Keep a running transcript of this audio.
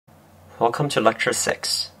welcome to Lecture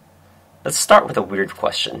 6. Let's start with a weird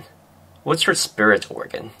question. What's your spirit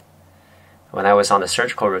organ? When I was on a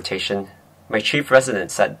surgical rotation, my chief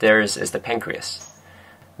resident said theirs is the pancreas.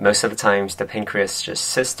 Most of the times, the pancreas just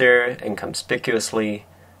sits there inconspicuously,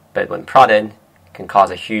 but when prodded, it can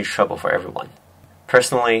cause a huge trouble for everyone.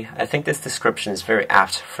 Personally, I think this description is very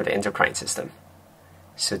apt for the endocrine system.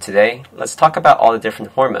 So today, let's talk about all the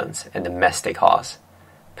different hormones and the mess they cause,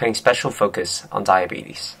 putting special focus on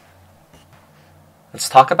diabetes. Let's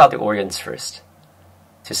talk about the organs first.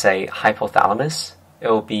 To say hypothalamus, it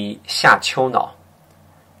will be 下丘脑.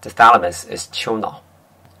 The thalamus is 丘脑.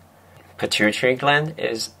 Pituitary gland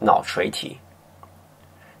is 脑垂体.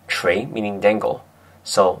 垂 meaning dangle,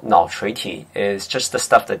 so 脑垂体 is just the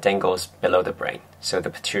stuff that dangles below the brain, so the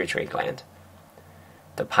pituitary gland.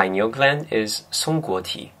 The pineal gland is 松果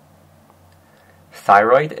体.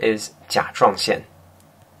 Thyroid is 甲状腺.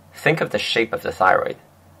 Think of the shape of the thyroid.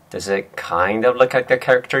 Does it kind of look like the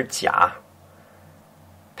character 甲?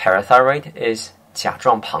 Parathyroid is 甲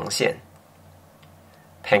状旁腺.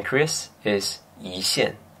 Pancreas is 胰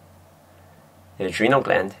腺. The adrenal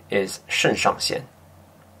gland is 肾上腺.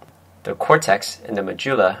 The cortex and the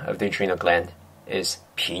medulla of the adrenal gland is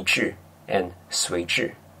皮质 and 髓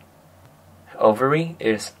质. Ovary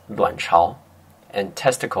is 卵巢 and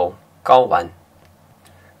testicle 睾丸.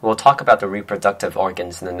 We'll talk about the reproductive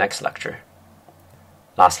organs in the next lecture.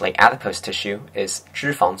 Lastly, adipose tissue is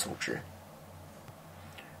脂肪组织.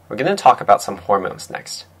 We're going to talk about some hormones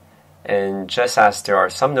next. And just as there are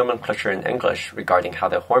some nomenclature in English regarding how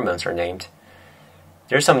the hormones are named,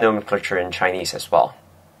 there's some nomenclature in Chinese as well.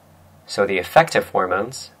 So the effective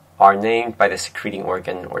hormones are named by the secreting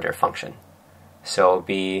organ or their function. So it'll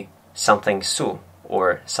be something su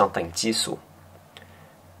or something 激素.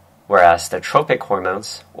 Whereas the tropic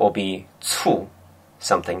hormones will be 促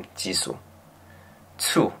something 激素.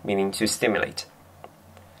 促 meaning to stimulate.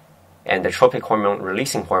 And the tropic hormone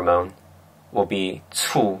releasing hormone will be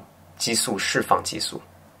促激素释放激素.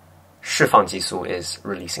 释放激素 is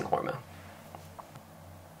releasing hormone.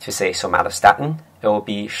 To say somatostatin, it will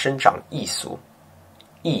be 生长抑素.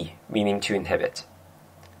 E meaning to inhibit.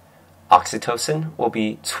 Oxytocin will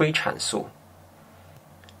be 催产素.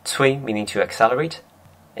 催 meaning to accelerate,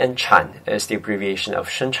 and 产 is the abbreviation of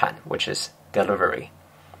生产, which is delivery.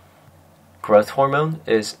 Growth hormone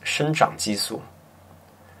is 生长激素.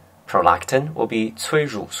 Prolactin will be 催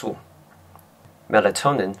乳素.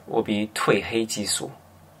 Melatonin will be 褪黑激素.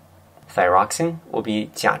 Thyroxine will be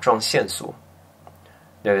甲状腺素.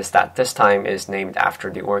 Notice that this time is named after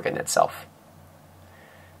the organ itself.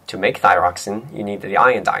 To make thyroxine, you need the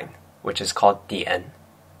iodine, which is called DN.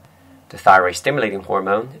 The thyroid-stimulating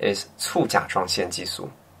hormone is 促甲状腺激素,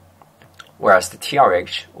 whereas the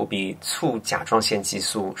TRH will be 促甲状腺激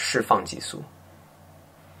素释放激素.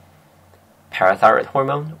 Parathyroid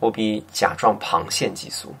hormone will be 甲状旁腺激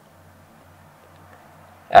素.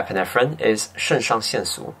 Epinephrine is 肾上腺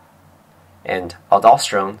素, and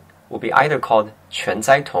aldosterone will be either called 全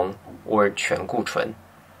甾酮 or 全固醇.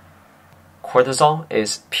 Cortisol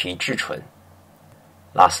is 皮质醇.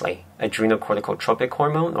 Lastly, adrenocorticotropic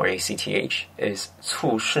hormone, or ACTH, is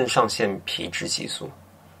促肾上腺皮质激素.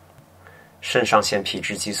 肾上腺皮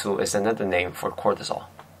质激素 is another name for cortisol.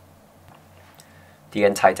 The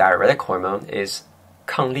antidiuretic hormone is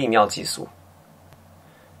抗利尿激素.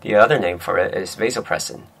 The other name for it is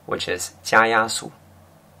vasopressin, which is 加压素.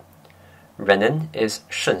 Renin is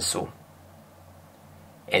肾素.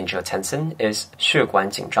 Angiotensin is 血管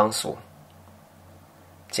紧张素.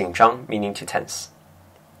 紧张 meaning to tense.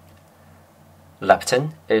 Leptin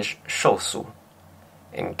is 瘦素,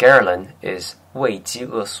 and ghrelin is 胃饥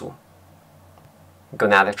饿素.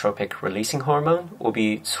 Gonadotropic releasing hormone will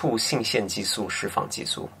be 促性腺激素释放激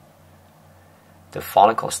素. The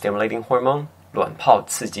follicle stimulating hormone 卵泡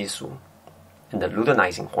刺激素, and the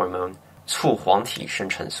luteinizing hormone 促黄体生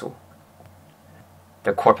成素.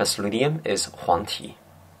 The corpus luteum is 黄体.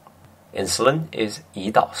 Insulin is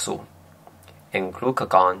胰岛素, and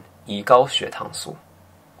glucagon 胰高血糖素.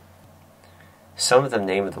 Some of the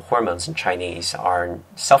name of the hormones in Chinese are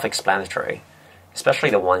self-explanatory, especially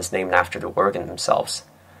the ones named after the organ themselves.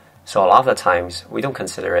 So a lot of the times, we don't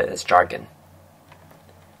consider it as jargon.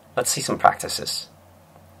 Let's see some practices.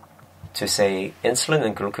 To say insulin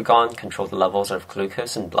and glucagon control the levels of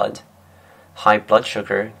glucose in blood, high blood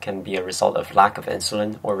sugar can be a result of lack of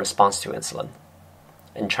insulin or response to insulin.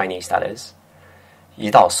 In Chinese, that is. 胰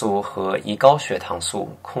岛素和胰高血糖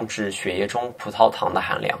素控制血液中葡萄糖的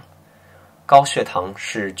含量。高血糖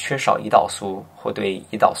是缺少胰岛素或对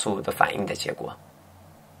胰岛素的反应的结果。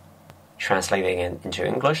Translating it into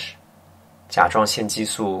English, 甲状腺激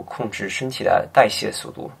素控制身体的代谢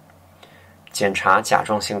速度，检查甲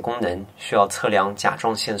状腺功能需要测量甲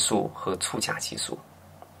状腺素和促甲激素。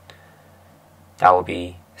That will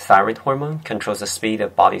be thyroid hormone controls the speed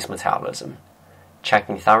of body's metabolism.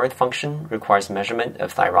 Checking thyroid function requires measurement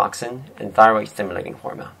of thyroxine and thyroid stimulating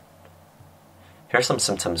hormone. Here are some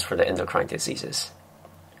symptoms for the endocrine diseases.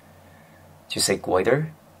 To say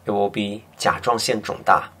goiter, it will be 甲状腺肿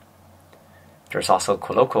大. There's also a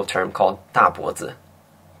colloquial term called 大脖子.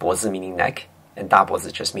 脖子 meaning neck, and 大脖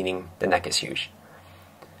子 just meaning the neck is huge.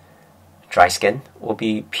 Dry skin will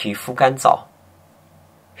be 皮肤干燥.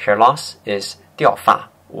 Hair loss is 掉发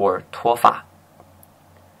or 脱发.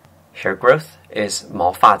 Hair growth is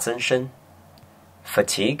毛发增生.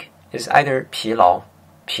 Fatigue is either 疲劳,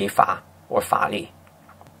 疲乏, or 乏力.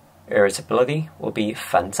 Irritability will be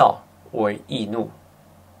烦躁 or 易怒.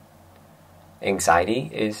 Anxiety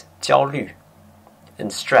is 焦虑, and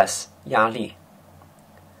stress 压力.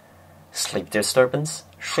 Sleep disturbance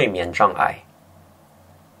睡眠障碍.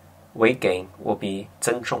 Weight gain will be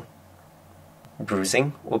增重.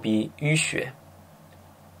 Bruising will be 淤血.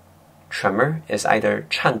 Tremor is either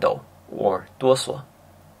颤抖 or 哆嗦.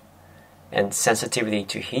 And sensitivity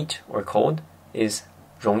to heat or cold is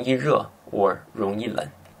容易热 or 容易冷.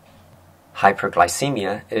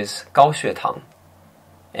 Hyperglycemia is 高血糖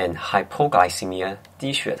and hypoglycemia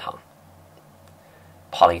低血糖.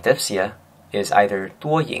 Polydipsia is either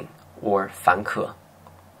多饮 or 烦渴.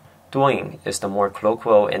 多饮 is the more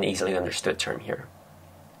colloquial and easily understood term here.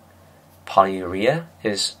 Polyuria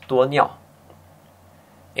is 多尿.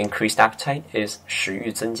 Increased appetite is 食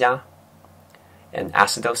欲增加. And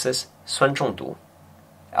acidosis 酸中毒.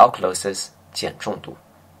 Alkalosis 碱中毒.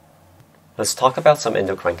 Let's talk about some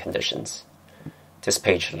endocrine conditions. This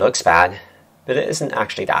page looks bad, but it isn't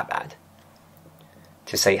actually that bad.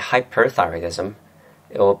 To say hyperthyroidism,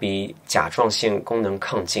 it will be 甲状腺功能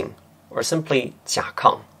亢进, or simply 甲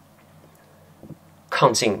亢.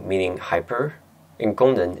 亢进 meaning hyper, and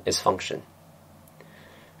功能 is function.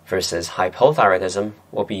 Versus hypothyroidism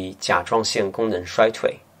will be 甲状腺功能衰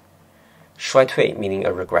退. 衰退 meaning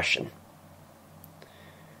a regression.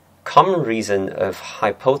 Common reason of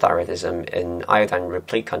hypothyroidism in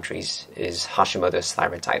iodine-replete countries is Hashimoto's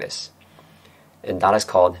thyroiditis, and that is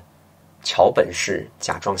called 桥本氏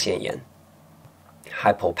甲状腺炎.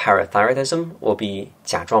 Hypoparathyroidism will be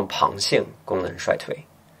甲状旁腺功能衰退.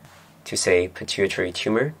 To say pituitary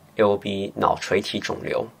tumor, it will be 脑垂体肿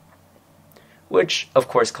瘤, which of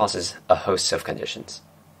course causes a host of conditions.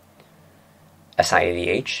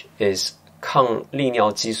 SIADH is 抗利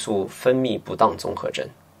尿激素分泌不当综合症.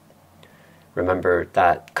 Remember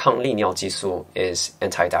that 抗利尿激素 is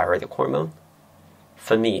antidiuretic hormone,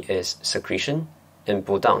 分泌 is secretion, and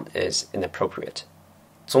不当 is inappropriate.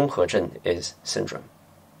 综合症 is syndrome.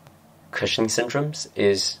 Cushing syndromes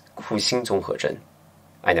is 库欣综合症.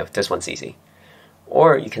 I know, this one's easy.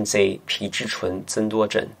 Or you can say 皮质醇增多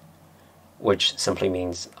症, which simply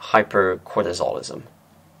means hypercortisolism.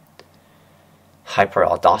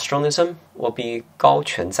 Hyperaldosteronism will be 高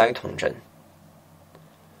醛甾酮症.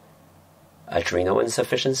 Adrenal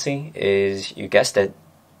insufficiency is, you guessed it,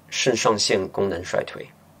 肾上腺功能衰退.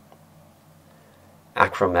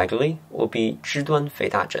 Acromegaly will be 肢端肥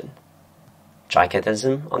大症.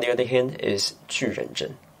 Gigantism, on the other hand, is 巨人症.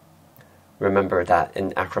 Remember that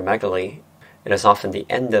in acromegaly, it is often the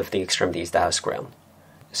end of the extremities that is grown,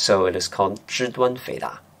 so it is called 肢端肥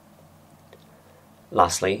大.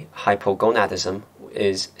 Lastly, hypogonadism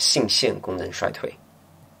is 性腺功能衰退.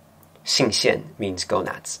 性腺 means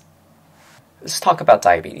gonads. Let's talk about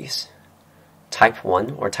diabetes. Type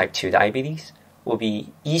 1 or type 2 diabetes will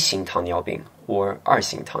be 一型糖尿病 or 二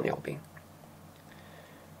型糖尿病.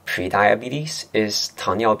 Prediabetes is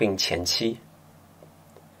糖尿病前期.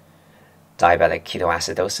 Diabetic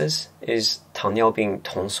ketoacidosis is 糖尿病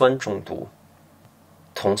酮酸中毒.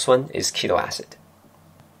 酮酸 is keto acid.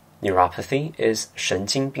 Neuropathy is 神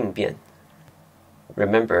经病变.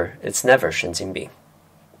 Remember, it's never 神经病.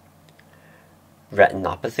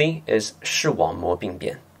 Retinopathy is 视网膜病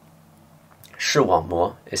变. 视网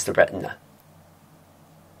膜 is the retina.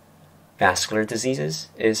 Vascular diseases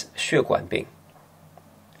is 血管病.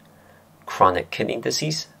 Chronic kidney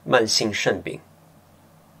disease, 慢性肾病.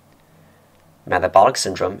 Metabolic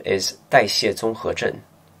syndrome is 代谢综合症.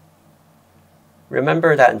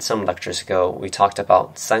 Remember that in some lectures ago we talked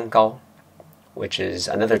about 三高, which is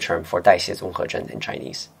another term for 代谢综合症 in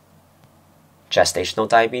Chinese. Gestational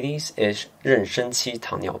diabetes is 妊娠期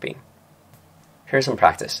糖尿病. Here are some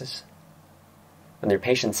practices. When your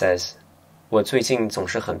patient says, 我最近总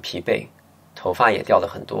是很疲惫，头发也掉得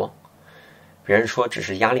很多，别人说只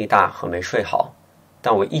是压力大和没睡好，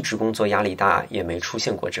但我一直工作压力大也没出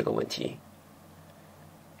现过这个问题。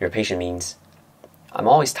Your patient means, I'm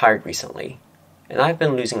always tired recently, and I've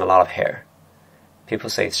been losing a lot of hair. People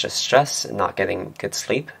say it's just stress and not getting good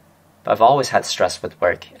sleep, but I've always had stress with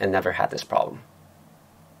work and never had this problem.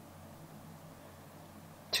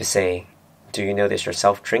 To say, do you notice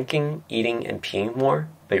yourself drinking, eating, and peeing more,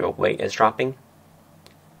 but your weight is dropping?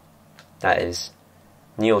 That is,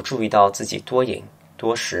 你有注意到自己多饮、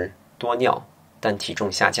多食、多尿，但体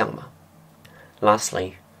重下降吗？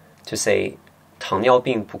 Lastly, to say, 糖尿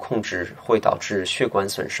病不控制会导致血管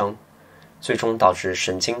损伤，最终导致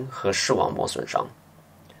神经和视网膜损伤。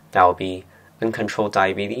That will be, uncontrolled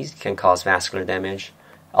diabetes can cause vascular damage,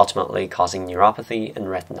 ultimately causing neuropathy and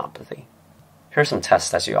retinopathy. Here are some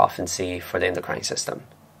tests that you often see for the endocrine system.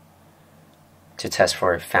 To test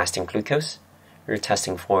for fasting glucose, you're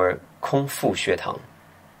testing for 空腹血糖.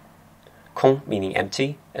 空 meaning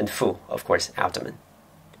empty, and 腹, of course, abdomen.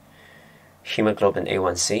 Hemoglobin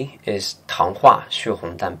A1C is 糖化血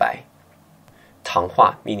红蛋白. 糖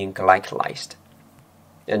化 meaning glycolized,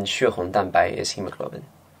 and 血红蛋白 is hemoglobin.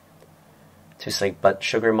 To say blood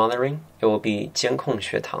sugar monitoring, it will be 监控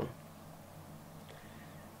血糖.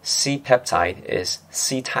 C-peptide is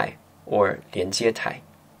C-type, or 连接态.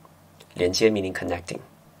 连接 meaning connecting.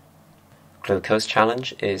 Glucose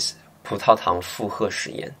challenge is 葡萄糖负荷实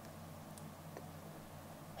验.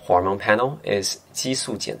 Hormone panel is 激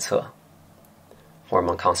素检测.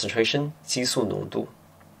 Hormone concentration, 激素浓度.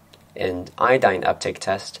 And iodine uptake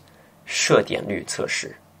test, 摄点率测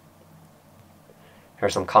试. Here are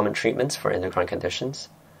some common treatments for endocrine conditions.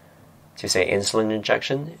 To say insulin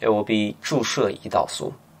injection, it will be 注射胰岛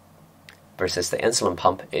素, versus the insulin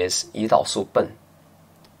pump is 胰岛素泵.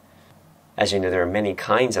 As you know, there are many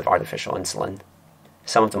kinds of artificial insulin,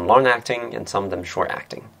 some of them long-acting and some of them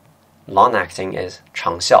short-acting. Long-acting is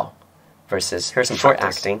长效, versus here's some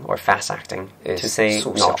short-acting or fast-acting is to say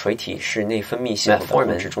脑垂体是内分泌系统的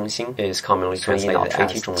控制中心 is commonly translated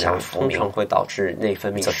as 甲通常会导致内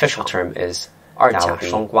分泌失常. The official term is 二甲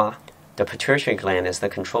双胍. The pituitary gland is the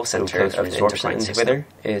control center of the endocrine inhibitor,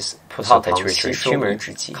 is 葡萄糖吸收抑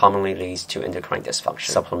制剂 commonly leads to endocrine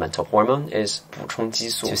dysfunction. Supplemental hormone is 补充激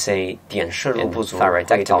素 to say 碘摄入不足会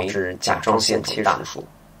导致甲状腺肿大，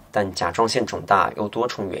但甲状腺肿大有多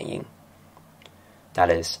重原因。That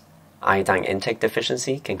is, iodine intake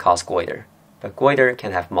deficiency can cause goiter, but goiter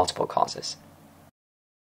can have multiple causes.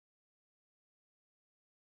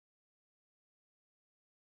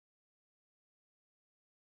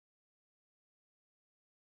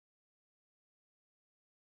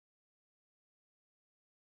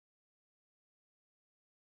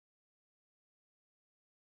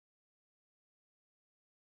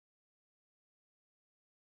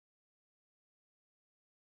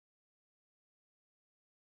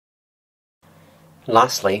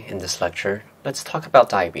 Lastly, in this lecture, let's talk about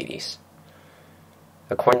diabetes.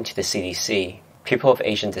 According to the CDC, people of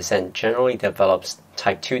Asian descent generally develop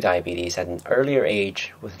type 2 diabetes at an earlier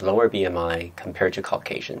age with lower BMI compared to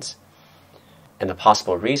Caucasians. And the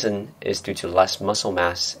possible reason is due to less muscle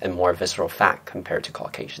mass and more visceral fat compared to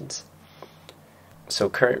Caucasians. So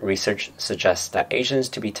current research suggests that Asians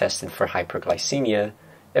to be tested for hyperglycemia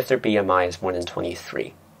if their BMI is more than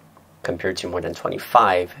 23, compared to more than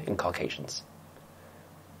 25 in Caucasians.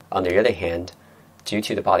 On the other hand, due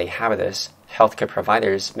to the body habitus, healthcare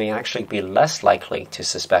providers may actually be less likely to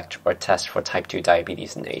suspect or test for type 2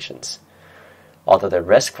 diabetes in Asians, although the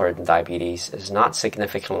risk for diabetes is not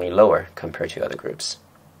significantly lower compared to other groups.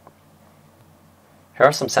 Here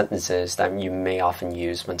are some sentences that you may often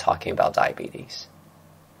use when talking about diabetes.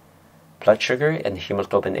 Blood sugar and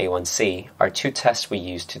hemoglobin A1C are two tests we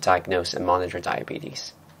use to diagnose and monitor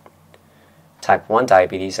diabetes. Type 1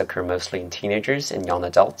 diabetes occur mostly in teenagers and young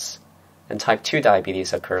adults, and type 2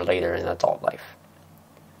 diabetes occur later in adult life.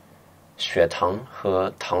 血糖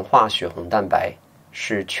和糖化血红蛋白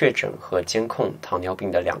是确诊和监控糖尿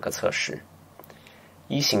病的两个测试。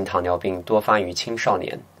一型糖尿病多发于青少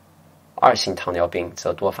年，二型糖尿病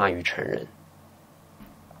则多发于成人。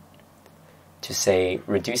To say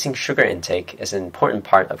reducing sugar intake is an important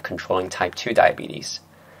part of controlling type 2 diabetes.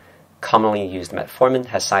 Commonly used metformin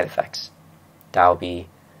has side effects. That will be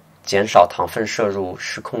减少糖分摄入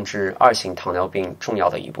是控制二型糖尿病重要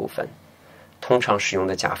的一部分。通常使用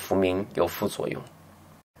的甲福明有副作用。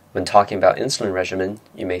When talking about insulin regimen,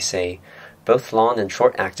 you may say both long and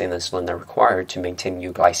short-acting insulin are required to maintain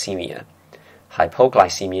euglycemia.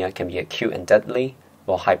 Hypoglycemia can be acute and deadly,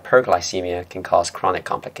 while hyperglycemia can cause chronic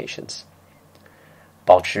complications.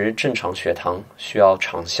 保持正常血糖需要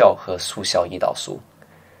长效和速效胰岛素。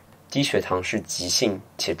低血糖是急性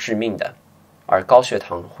且致命的，而高血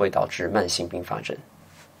糖会导致慢性并发症。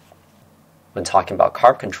When talking about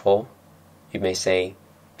carb control, you may say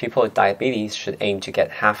People with diabetes should aim to get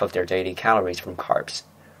half of their daily calories from carbs,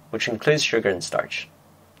 which includes sugar and starch.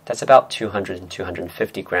 That's about 200 and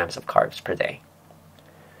 250 grams of carbs per day.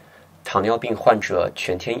 糖尿病患者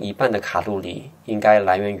全天一半的卡路里应该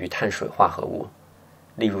来源于碳水化合物，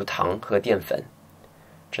例如糖和淀粉，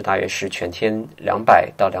这大约是全天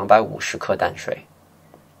200到250克淡水。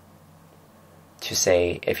To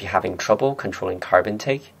say, if you're having trouble controlling carb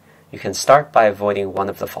intake, you can start by avoiding one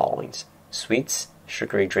of the followings: sweets,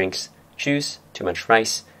 sugary drinks, juice, too much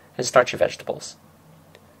rice, and starchy vegetables.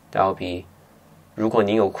 That will be, 如果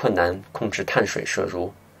您有困难控制碳水摄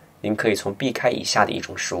入，您可以从避开以下的一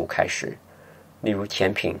种食物开始，例如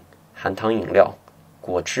甜品、含糖饮料、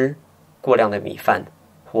果汁、过量的米饭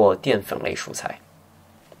或淀粉类蔬菜。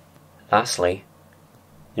Lastly,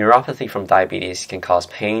 neuropathy from diabetes can cause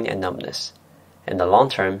pain and numbness. In the long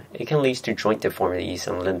term, it can lead to joint deformities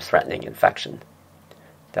and limb-threatening infection.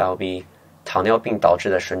 That will be, 糖尿病导致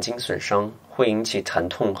的神经损伤会引起疼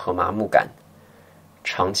痛和麻木感，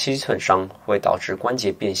长期损伤会导致关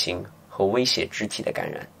节变形和威胁肢体的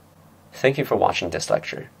感染。Thank you for watching this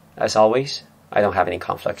lecture. As always, I don't have any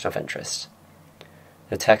conflict of interest.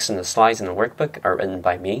 The text and the slides in the workbook are written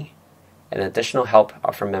by me, and additional help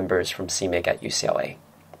are from members from CMIG at UCLA.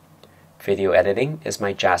 Video editing is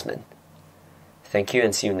by Jasmine. Thank you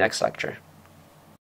and see you next lecture.